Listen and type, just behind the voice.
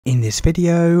In this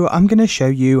video, I'm going to show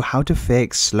you how to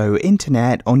fix slow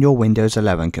internet on your Windows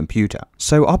 11 computer.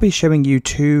 So I'll be showing you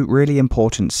two really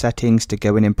important settings to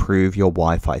go and improve your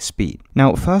Wi-Fi speed.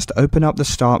 Now first, open up the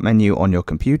start menu on your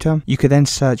computer. You can then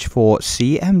search for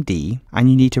CMD and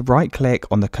you need to right click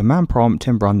on the command prompt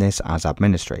and run this as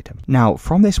administrator. Now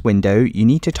from this window, you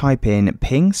need to type in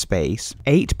ping space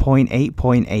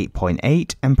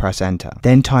 8.8.8.8 and press enter.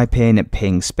 Then type in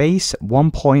ping space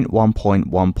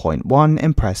 1.1.1.1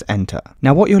 and press enter.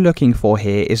 Now what you're looking for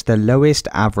here is the lowest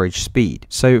average speed.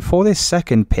 So for this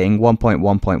second ping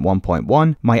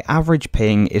 1.1.1.1, my average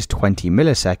ping is 20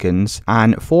 milliseconds,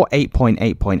 and for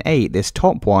 8.8.8, this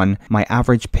top one, my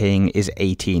average ping is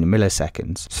 18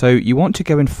 milliseconds. So you want to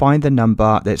go and find the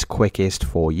number that's quickest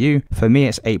for you. For me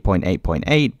it's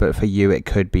 8.8.8, but for you it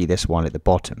could be this one at the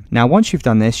bottom. Now once you've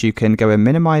done this, you can go and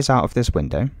minimize out of this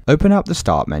window, open up the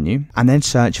start menu, and then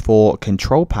search for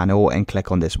control panel and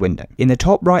click on this window. In the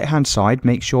top right hand side,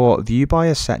 make sure view by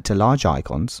is set to large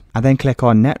icons, and then click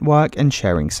on network and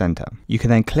sharing center. You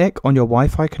can then click on your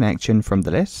Wi-Fi connection from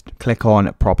the list, click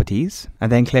on properties,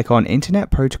 and then click on internet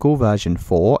protocol version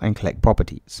 4 and click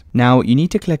properties. Now you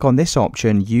need to click on this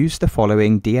option, use the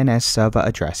following DNS server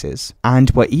addresses,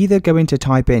 and we're either going to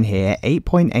type in here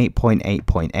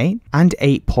 8.8.8.8 and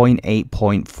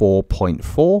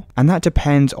 8.8.4.4, and that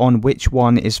depends on which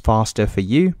one is faster for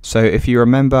you. So if you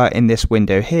remember in this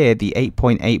window here, the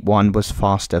 8.81 was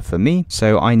faster for me,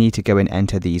 so I need to go and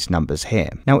enter these numbers here.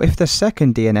 Now if the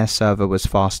second DNS server was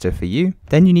faster for you,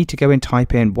 then you need to go and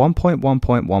type in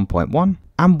 1.1.1.1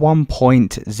 and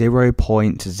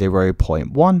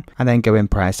 1.0.0.1 and then go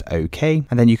and press OK,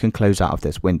 and then you can close out of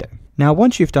this window. Now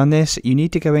once you've done this, you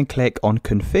need to go and click on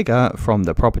configure from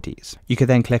the properties. You can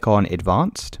then click on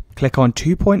advanced, click on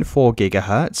 2.4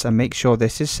 gigahertz and make sure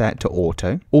this is set to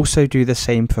auto. Also do the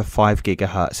same for 5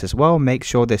 gigahertz as well, make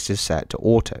sure this is set to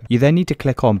auto. You then need to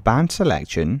click on band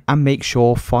selection and make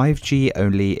sure 5G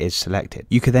only is selected.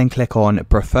 You can then click on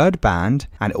preferred band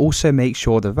and also make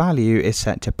sure the value is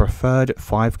set to preferred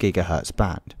 5 gigahertz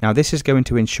band. Now this is going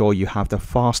to ensure you have the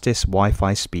fastest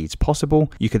Wi-Fi speeds possible.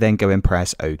 You can then go and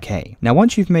press OK. Now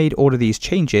once you've made all of these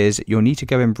changes, you'll need to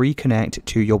go and reconnect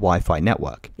to your Wi-Fi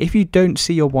network. If you don't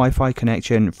see your Wi-Fi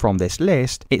connection from this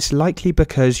list, it's likely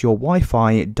because your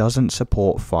Wi-Fi doesn't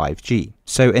support 5G.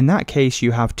 So in that case,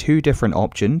 you have two different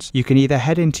options. You can either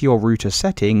head into your router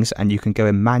settings and you can go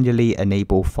and manually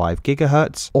enable 5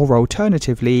 gigahertz, or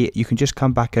alternatively, you can just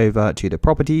come back over to the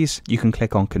properties, you can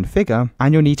click on configure,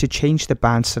 and you'll need to change the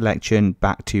band selection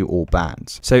back to all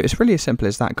bands. So it's really as simple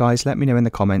as that, guys. Let me know in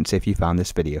the comments if you found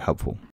this video helpful.